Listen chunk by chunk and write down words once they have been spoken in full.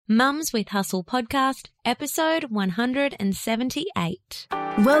Mums with Hustle podcast, episode 178.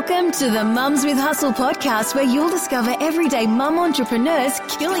 Welcome to the Mums with Hustle podcast, where you'll discover everyday mum entrepreneurs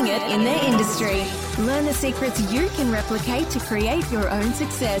killing it in their industry. Learn the secrets you can replicate to create your own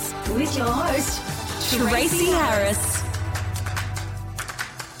success with your host, Tracy Harris.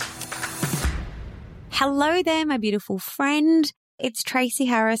 Hello there, my beautiful friend. It's Tracy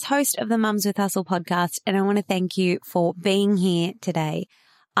Harris, host of the Mums with Hustle podcast, and I want to thank you for being here today.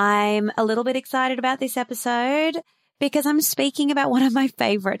 I'm a little bit excited about this episode because I'm speaking about one of my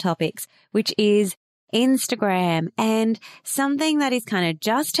favorite topics, which is Instagram, and something that is kind of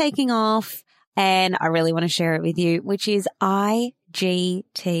just taking off, and I really want to share it with you, which is IGTV.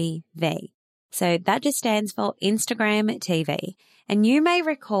 So that just stands for Instagram TV. And you may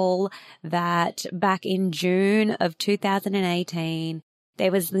recall that back in June of 2018,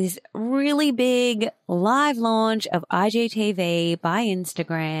 there was this really big live launch of IGTV by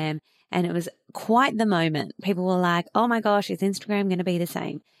Instagram, and it was quite the moment. People were like, oh my gosh, is Instagram going to be the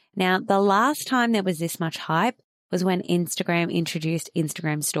same? Now, the last time there was this much hype was when Instagram introduced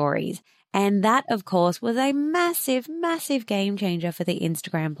Instagram stories. And that, of course, was a massive, massive game changer for the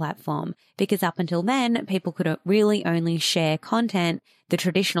Instagram platform, because up until then, people could really only share content the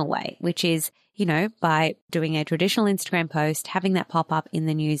traditional way, which is, by doing a traditional Instagram post, having that pop up in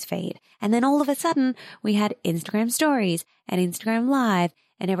the news feed. And then all of a sudden, we had Instagram stories and Instagram live,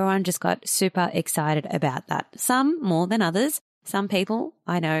 and everyone just got super excited about that. Some more than others. Some people,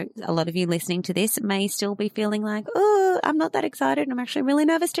 I know a lot of you listening to this may still be feeling like, oh, I'm not that excited. I'm actually really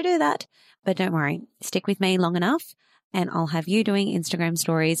nervous to do that. But don't worry, stick with me long enough and I'll have you doing Instagram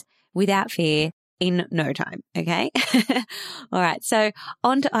stories without fear in no time. Okay. All right. So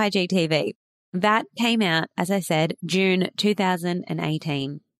on to IGTV. That came out, as I said, June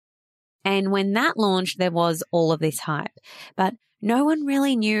 2018. And when that launched, there was all of this hype, but no one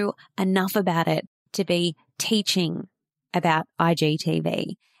really knew enough about it to be teaching about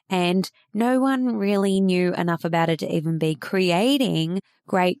IGTV, and no one really knew enough about it to even be creating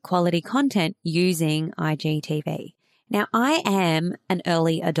great quality content using IGTV. Now, I am an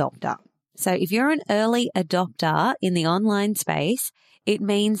early adopter. So if you're an early adopter in the online space, it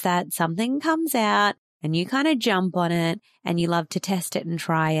means that something comes out and you kind of jump on it and you love to test it and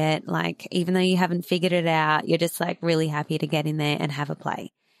try it. Like, even though you haven't figured it out, you're just like really happy to get in there and have a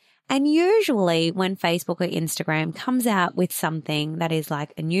play. And usually when Facebook or Instagram comes out with something that is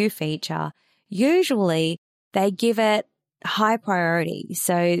like a new feature, usually they give it high priority.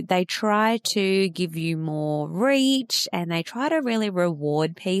 So they try to give you more reach and they try to really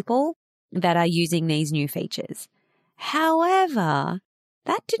reward people that are using these new features. However,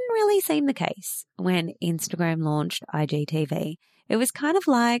 that didn't really seem the case when Instagram launched IGTV. It was kind of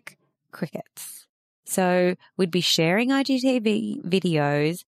like crickets. So we'd be sharing IGTV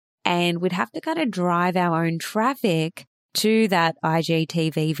videos, and we'd have to kind of drive our own traffic to that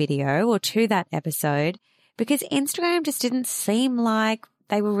IGTV video or to that episode, because Instagram just didn't seem like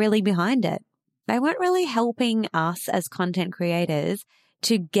they were really behind it. They weren't really helping us as content creators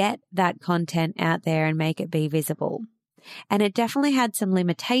to get that content out there and make it be visible. And it definitely had some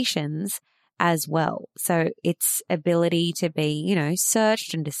limitations as well. So its ability to be,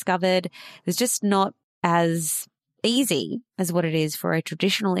 searched and discovered was just not as easy as what it is for a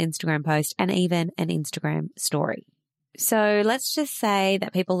traditional Instagram post and even an Instagram story. So let's just say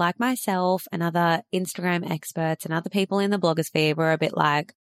that people like myself and other Instagram experts and other people in the blogosphere were a bit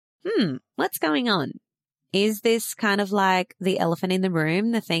like, what's going on? Is this kind of like the elephant in the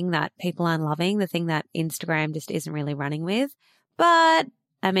room, the thing that people aren't loving, the thing that Instagram just isn't really running with? But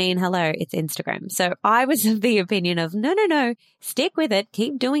hello, it's Instagram. So I was of the opinion of no, stick with it,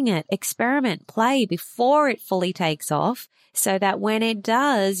 keep doing it, experiment, play before it fully takes off, so that when it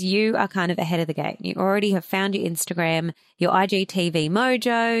does, you are kind of ahead of the game. You already have found your Instagram, your IGTV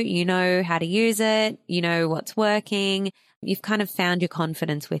mojo, you know how to use it, you know what's working, you've kind of found your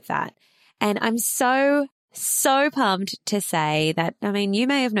confidence with that. And I'm so pumped to say that, you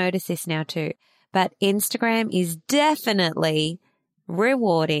may have noticed this now too, but Instagram is definitely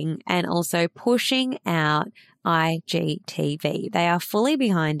rewarding and also pushing out IGTV. They are fully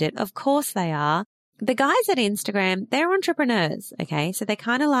behind it. Of course they are. The guys at Instagram, they're entrepreneurs, okay? So they're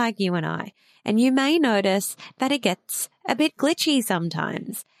kind of like you and I. And you may notice that it gets a bit glitchy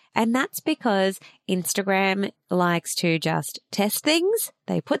sometimes. And that's because Instagram likes to just test things.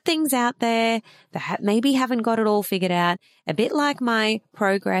 They put things out there that maybe haven't got it all figured out, a bit like my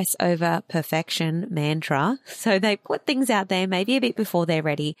progress over perfection mantra. So they put things out there maybe a bit before they're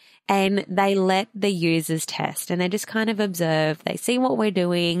ready, and they let the users test, and they just kind of observe. They see what we're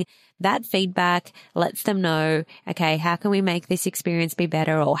doing. That feedback lets them know, okay, how can we make this experience be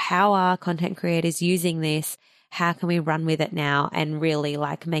better, or how are content creators using this? How can we run with it now and really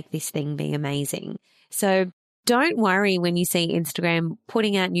make this thing be amazing? So don't worry when you see Instagram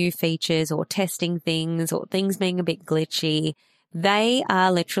putting out new features or testing things or things being a bit glitchy. They are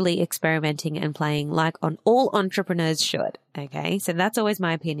literally experimenting and playing like all entrepreneurs should. Okay. So that's always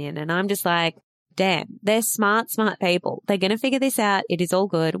my opinion. And I'm just like, damn, they're smart people. They're going to figure this out. It is all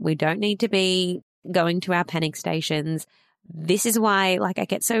good. We don't need to be going to our panic stations. This is why I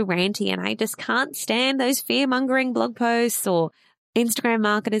get so ranty, and I just can't stand those fear-mongering blog posts or Instagram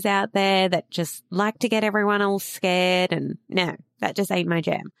marketers out there that just like to get everyone all scared. And no, that just ain't my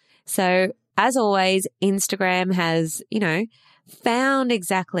jam. So as always, Instagram has, found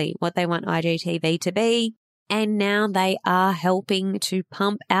exactly what they want IGTV to be. And now they are helping to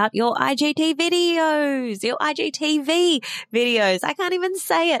pump out your IGTV videos. I can't even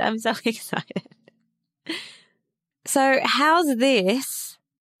say it. I'm so excited. So how's this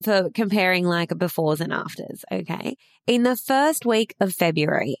for comparing befores and afters? Okay. In the first week of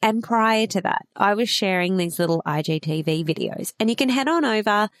February and prior to that, I was sharing these little IGTV videos, and you can head on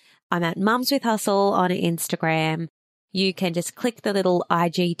over. I'm at Mums with Hustle on Instagram. You can just click the little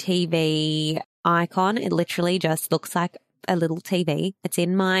IGTV icon. It literally just looks like a little TV. It's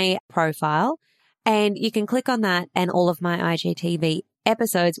in my profile, and you can click on that and all of my IGTV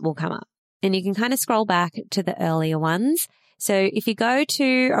episodes will come up. And you can kind of scroll back to the earlier ones. So if you go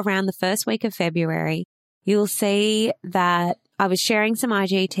to around the first week of February, you'll see that I was sharing some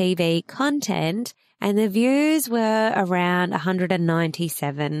IGTV content and the views were around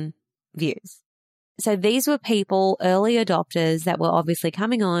 197 views. So these were people, early adopters that were obviously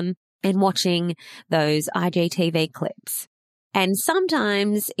coming on and watching those IGTV clips. And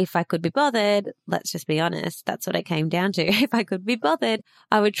sometimes if I could be bothered, let's just be honest, that's what it came down to. If I could be bothered,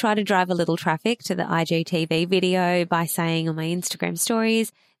 I would try to drive a little traffic to the IGTV video by saying on my Instagram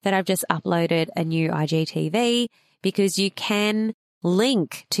stories that I've just uploaded a new IGTV, because you can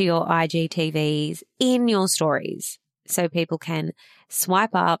link to your IGTVs in your stories so people can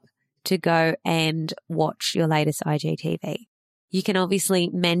swipe up to go and watch your latest IGTV. You can obviously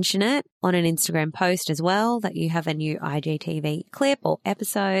mention it on an Instagram post as well, that you have a new IGTV clip or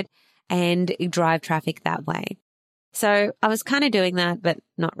episode, and drive traffic that way. So I was kind of doing that, but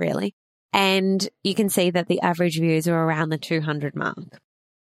not really. And you can see that the average views are around the 200 mark.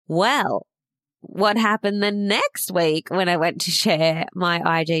 Well, what happened the next week when I went to share my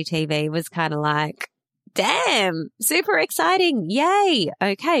IGTV was kind of like, damn, super exciting. Yay.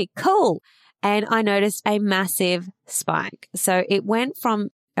 Okay, cool. And I noticed a massive spike. So it went from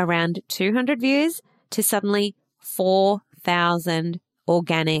around 200 views to suddenly 4,000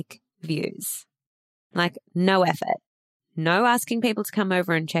 organic views. No effort, no asking people to come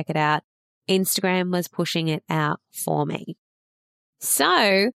over and check it out. Instagram was pushing it out for me.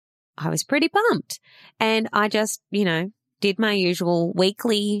 So I was pretty pumped, and I just, did my usual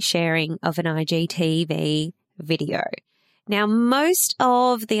weekly sharing of an IGTV video. Now, most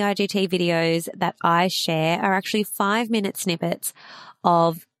of the IGTV videos that I share are actually 5-minute snippets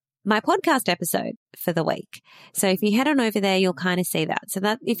of my podcast episode for the week. So if you head on over there, you'll kind of see that. So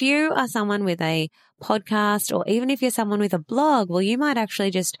that if you are someone with a podcast, or even if you're someone with a blog, well, you might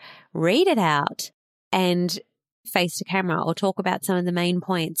actually just read it out and face to camera, or talk about some of the main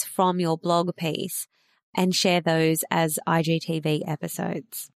points from your blog piece and share those as IGTV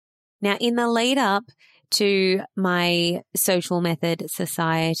episodes. Now, in the lead up to my Social Method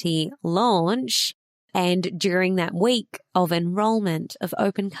Society launch, and during that week of enrollment of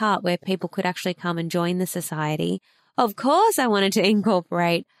Open Cart, where people could actually come and join the society, of course I wanted to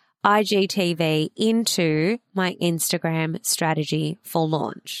incorporate IGTV into my Instagram strategy for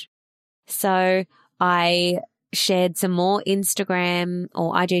launch. So I shared some more Instagram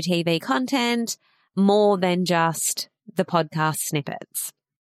or IGTV content, more than just the podcast snippets,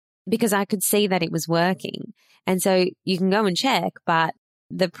 because I could see that it was working. And so you can go and check, but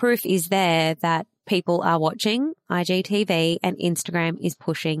the proof is there that people are watching IGTV and Instagram is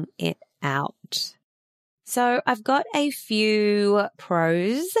pushing it out. So I've got a few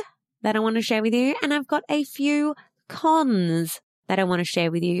pros that I want to share with you, and I've got a few cons that I want to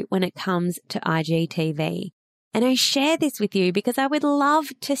share with you when it comes to IGTV. And I share this with you because I would love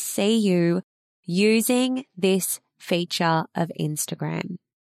to see you using this feature of Instagram.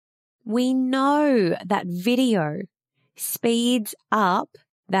 We know that video speeds up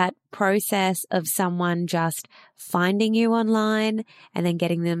that process of someone just finding you online and then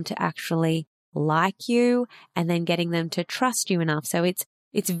getting them to actually like you and then getting them to trust you enough. So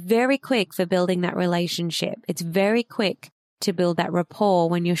it's very quick for building that relationship. It's very quick to build that rapport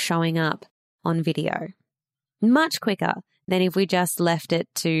when you're showing up on video. Much quicker than if we just left it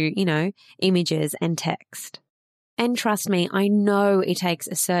to, images and text. And trust me, I know it takes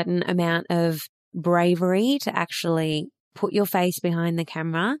a certain amount of bravery to actually put your face behind the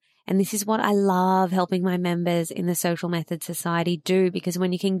camera. And this is what I love helping my members in the Social Method Society do, because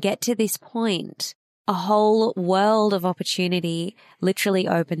when you can get to this point, a whole world of opportunity literally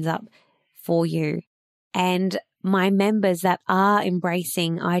opens up for you. And my members that are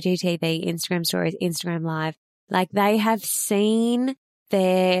embracing IGTV, Instagram Stories, Instagram Live, like they have seen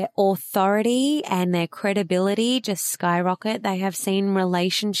their authority and their credibility just skyrocket. They have seen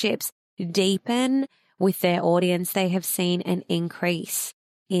relationships deepen with their audience. They have seen an increase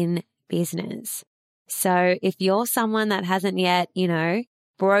in business. So if you're someone that hasn't yet,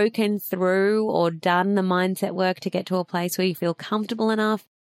 broken through or done the mindset work to get to a place where you feel comfortable enough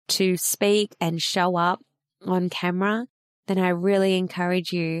to speak and show up on camera, then I really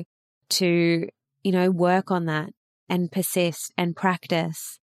encourage you to, work on that and persist and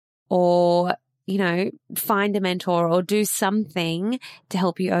practice, or, find a mentor or do something to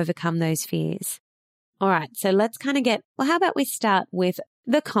help you overcome those fears. All right. So let's kind of how about we start with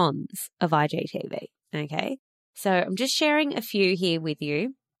the cons of IGTV? Okay. So I'm just sharing a few here with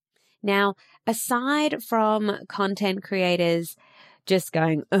you. Now, aside from content creators just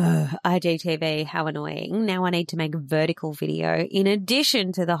going, ugh, IGTV, how annoying. Now I need to make vertical video in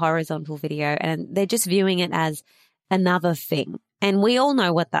addition to the horizontal video, and they're just viewing it as another thing. And we all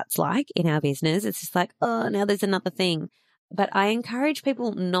know what that's like in our business. It's just like, oh, now there's another thing. But I encourage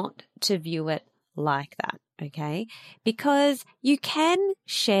people not to view it like that, okay? Because you can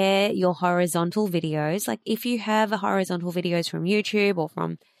share your horizontal videos. Like if you have horizontal videos from YouTube or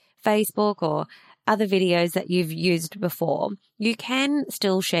from Facebook or other videos that you've used before, you can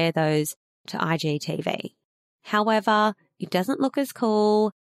still share those to IGTV. However, it doesn't look as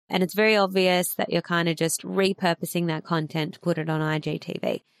cool, and it's very obvious that you're kind of just repurposing that content to put it on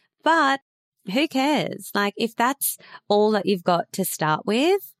IGTV. But who cares? Like if that's all that you've got to start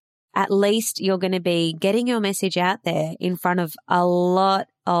with, at least you're going to be getting your message out there in front of a lot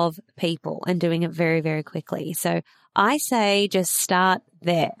of people and doing it very, very quickly. So I say just start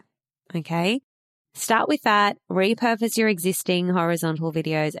there, okay? Start with that, repurpose your existing horizontal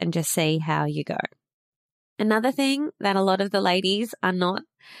videos and just see how you go. Another thing that a lot of the ladies are not,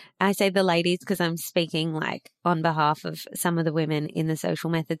 I say the ladies because I'm speaking like on behalf of some of the women in the Social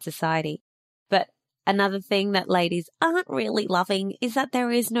Method Society, but another thing that ladies aren't really loving is that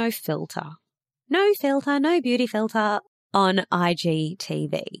there is no filter. No filter, no beauty filter on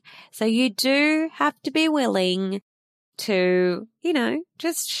IGTV. So you do have to be willing to,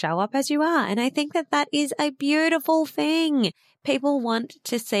 just show up as you are. And I think that that is a beautiful thing. People want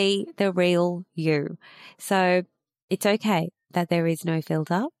to see the real you. So it's okay that there is no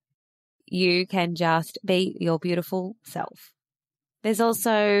filter. You can just be your beautiful self. There's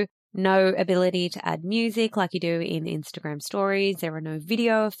also no ability to add music like you do in Instagram stories. There are no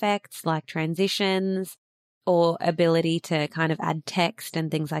video effects like transitions or ability to kind of add text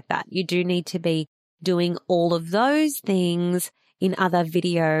and things like that. You do need to be doing all of those things in other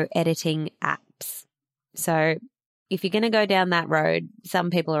video editing apps. So if you're going to go down that road, some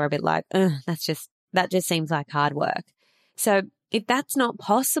people are a bit like, that just seems like hard work. So if that's not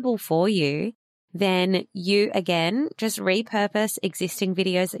possible for you, then you, again, just repurpose existing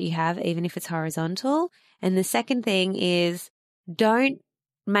videos that you have, even if it's horizontal. And the second thing is don't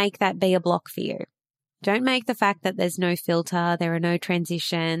make that be a block for you. Don't make the fact that there's no filter, there are no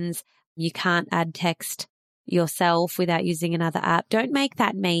transitions, you can't add text yourself without using another app. Don't make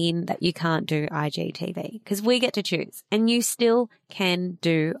that mean that you can't do IGTV, because we get to choose and you still can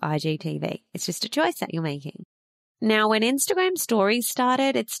do IGTV. It's just a choice that you're making. Now, when Instagram stories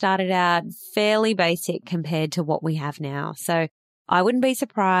started, it started out fairly basic compared to what we have now. So I wouldn't be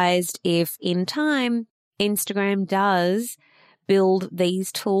surprised if in time Instagram does build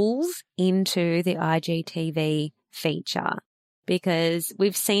these tools into the IGTV feature, because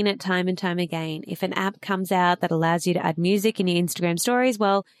we've seen it time and time again. If an app comes out that allows you to add music in your Instagram stories,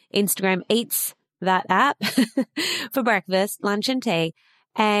 well, Instagram eats that app for breakfast, lunch and tea.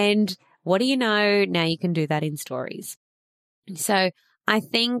 And what do you know? Now you can do that in stories. So I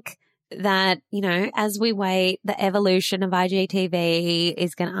think that, as we wait, the evolution of IGTV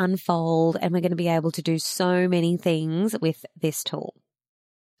is going to unfold and we're going to be able to do so many things with this tool.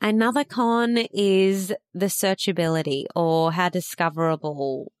 Another con is the searchability or how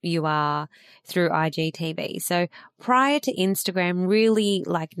discoverable you are through IGTV. So prior to Instagram, really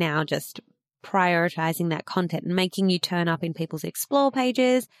like now just prioritizing that content and making you turn up in people's explore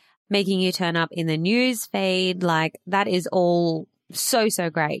pages, making you turn up in the news feed, like that is all so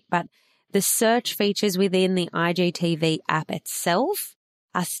great. But the search features within the IGTV app itself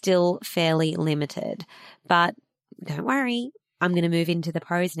are still fairly limited. But don't worry, I'm going to move into the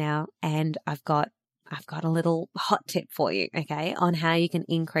pros now, and I've got a little hot tip for you, okay, on how you can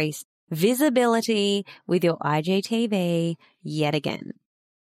increase visibility with your IGTV yet again.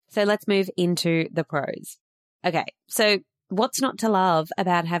 So let's move into the pros. Okay, so what's not to love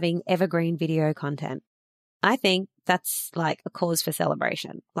about having evergreen video content? I think that's like a cause for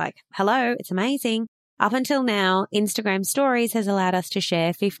celebration. Like, hello, it's amazing. Up until now, Instagram Stories has allowed us to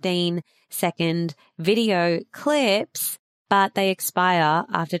share 15-second video clips, but they expire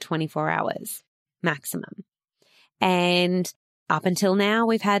after 24 hours maximum. And up until now,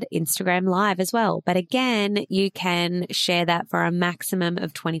 we've had Instagram Live as well. But again, you can share that for a maximum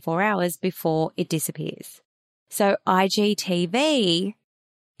of 24 hours before it disappears. So IGTV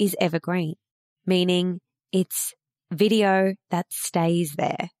is evergreen, meaning it's video that stays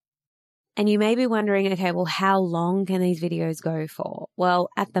there. And you may be wondering, okay, well, how long can these videos go for? Well,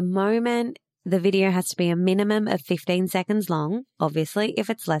 at the moment, the video has to be a minimum of 15 seconds long. Obviously, if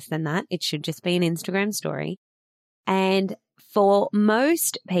it's less than that, it should just be an Instagram story. And for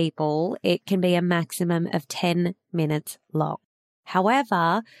most people, it can be a maximum of 10 minutes long.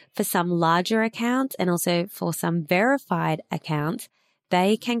 However, for some larger accounts and also for some verified accounts,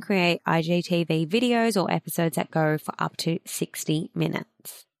 they can create IGTV videos or episodes that go for up to 60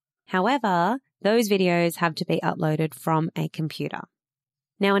 minutes. However, those videos have to be uploaded from a computer.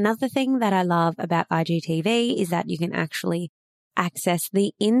 Now, another thing that I love about IGTV is that you can actually access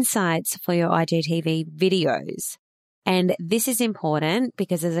the insights for your IGTV videos. And this is important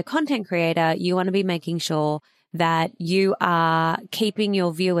because as a content creator, you want to be making sure that you are keeping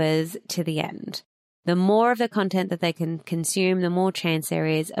your viewers to the end. The more of the content that they can consume, the more chance there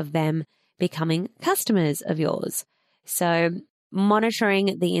is of them becoming customers of yours. So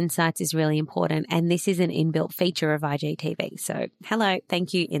monitoring the insights is really important, and this is an inbuilt feature of IGTV. So hello,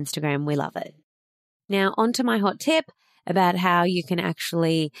 thank you, Instagram. We love it. Now, on to my hot tip about how you can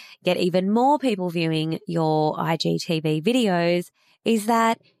actually get even more people viewing your IGTV videos is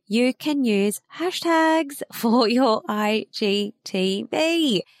that you can use hashtags for your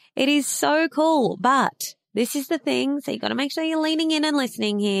IGTV. It is so cool, but this is the thing, so you got to make sure you're leaning in and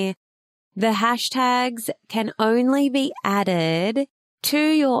listening here. The hashtags can only be added to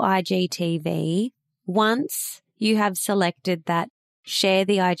your IGTV once you have selected that share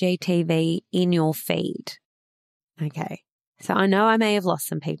the IGTV in your feed. Okay, so I know I may have lost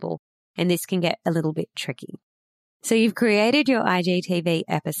some people, and this can get a little bit tricky. So you've created your IGTV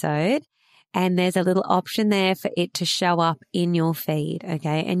episode, and there's a little option there for it to show up in your feed,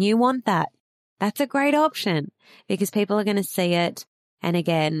 okay? And you want that. That's a great option because people are going to see it. And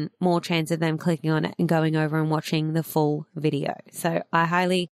again, more chance of them clicking on it and going over and watching the full video. So I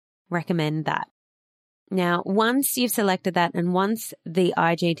highly recommend that. Now, once you've selected that and once the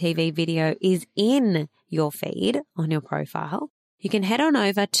IGTV video is in your feed on your profile, you can head on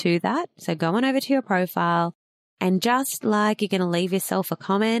over to that. So go on over to your profile, and just like you're going to leave yourself a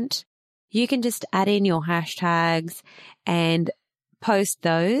comment, you can just add in your hashtags and post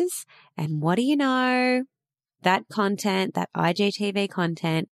those. And what do you know? That content, that IGTV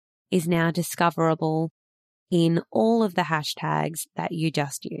content, is now discoverable in all of the hashtags that you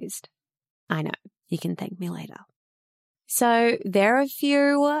just used. I know, you can thank me later. So there are a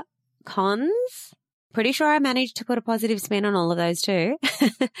few cons. Pretty sure I managed to put a positive spin on all of those too.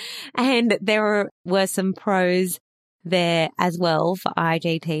 And there were some pros there as well for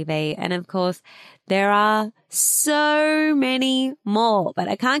IGTV. And of course, there are so many more, but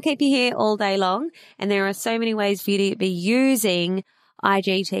I can't keep you here all day long. And there are so many ways for you to be using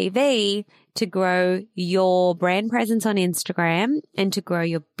IGTV to grow your brand presence on Instagram and to grow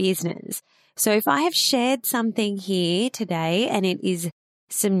your business. So if I have shared something here today and it is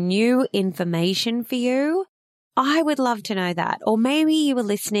some new information for you, I would love to know that. Or maybe you were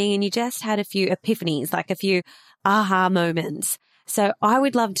listening and you just had a few epiphanies, like a few aha moments. So I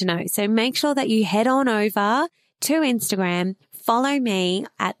would love to know. So make sure that you head on over to Instagram, follow me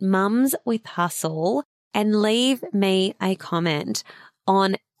at Mums with Hustle, and leave me a comment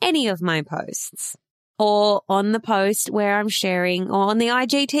on any of my posts or on the post where I'm sharing, or on the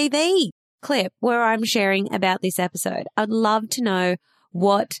IGTV clip where I'm sharing about this episode. I'd love to know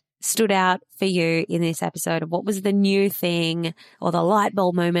what stood out for you in this episode? What was the new thing or the light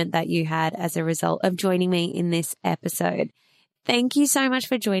bulb moment that you had as a result of joining me in this episode? Thank you so much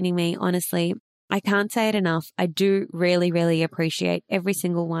for joining me. Honestly, I can't say it enough. I do really, really appreciate every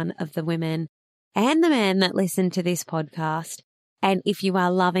single one of the women and the men that listen to this podcast. And if you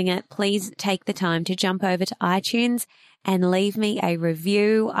are loving it, please take the time to jump over to iTunes and leave me a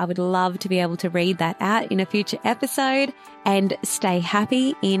review. I would love to be able to read that out in a future episode, and stay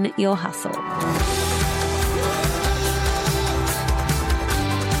happy in your hustle.